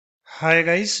Hi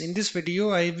guys, in this video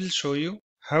I will show you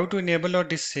how to enable or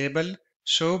disable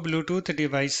show Bluetooth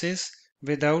devices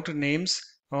without names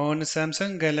on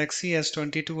Samsung Galaxy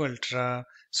S22 Ultra.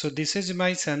 So this is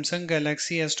my Samsung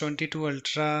Galaxy S22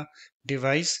 Ultra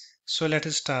device. So let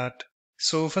us start.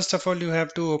 So first of all you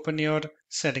have to open your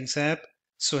settings app.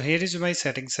 So here is my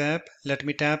settings app. Let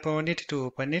me tap on it to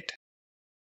open it.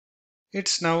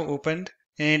 It's now opened,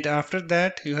 and after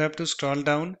that you have to scroll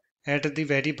down at the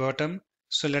very bottom.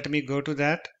 So let me go to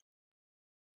that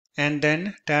and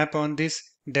then tap on this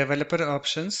developer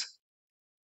options,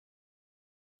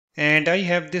 and I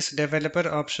have this developer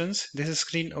options, this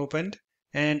screen opened,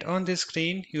 and on this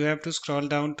screen you have to scroll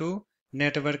down to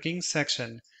networking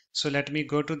section. So let me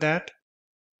go to that.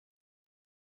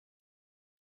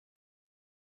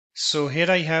 So here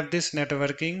I have this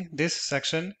networking, this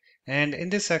section, and in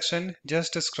this section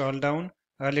just scroll down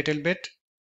a little bit,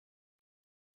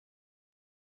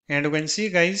 and you can see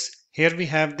guys, here we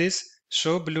have this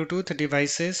show Bluetooth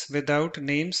devices without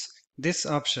names, this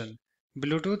option.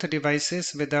 Bluetooth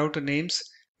devices without names,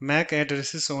 MAC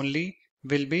addresses only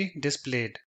will be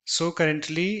displayed. So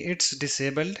currently it's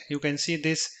disabled. You can see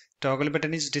this toggle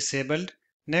button is disabled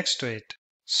next to it.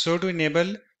 So to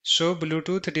enable show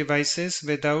Bluetooth devices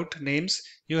without names,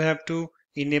 you have to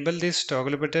enable this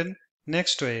toggle button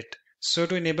next to it. So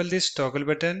to enable this toggle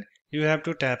button, you have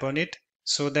to tap on it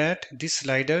so that this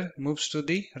slider moves to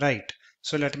the right.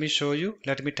 So let me show you.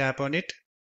 Let me tap on it.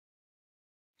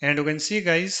 And you can see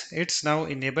guys, it's now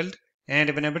enabled.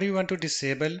 And whenever you want to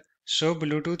disable show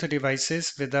Bluetooth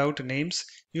devices without names,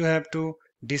 you have to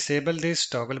disable this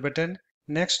toggle button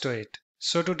next to it.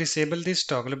 So to disable this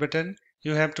toggle button,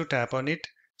 you have to tap on it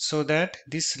so that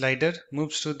this slider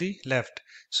moves to the left.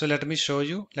 So let me show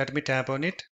you. Let me tap on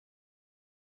it.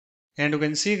 And you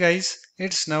can see guys,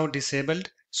 it's now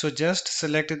disabled. So just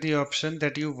select the option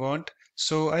that you want.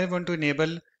 So I want to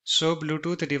enable show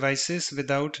Bluetooth devices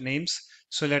without names.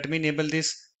 So let me enable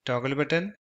this toggle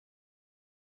button.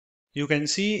 You can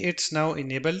see it's now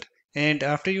enabled, and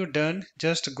after you're done,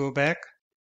 just go back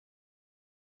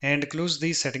and close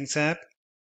the settings app.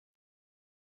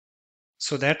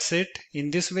 So that's it.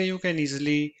 In this way you can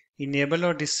easily enable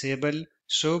or disable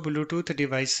show Bluetooth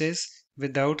devices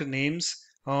without names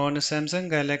on Samsung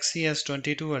Galaxy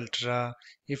S22 Ultra.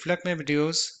 If you like my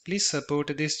videos, please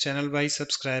support this channel by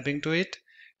subscribing to it.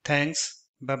 Thanks.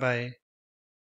 Bye bye.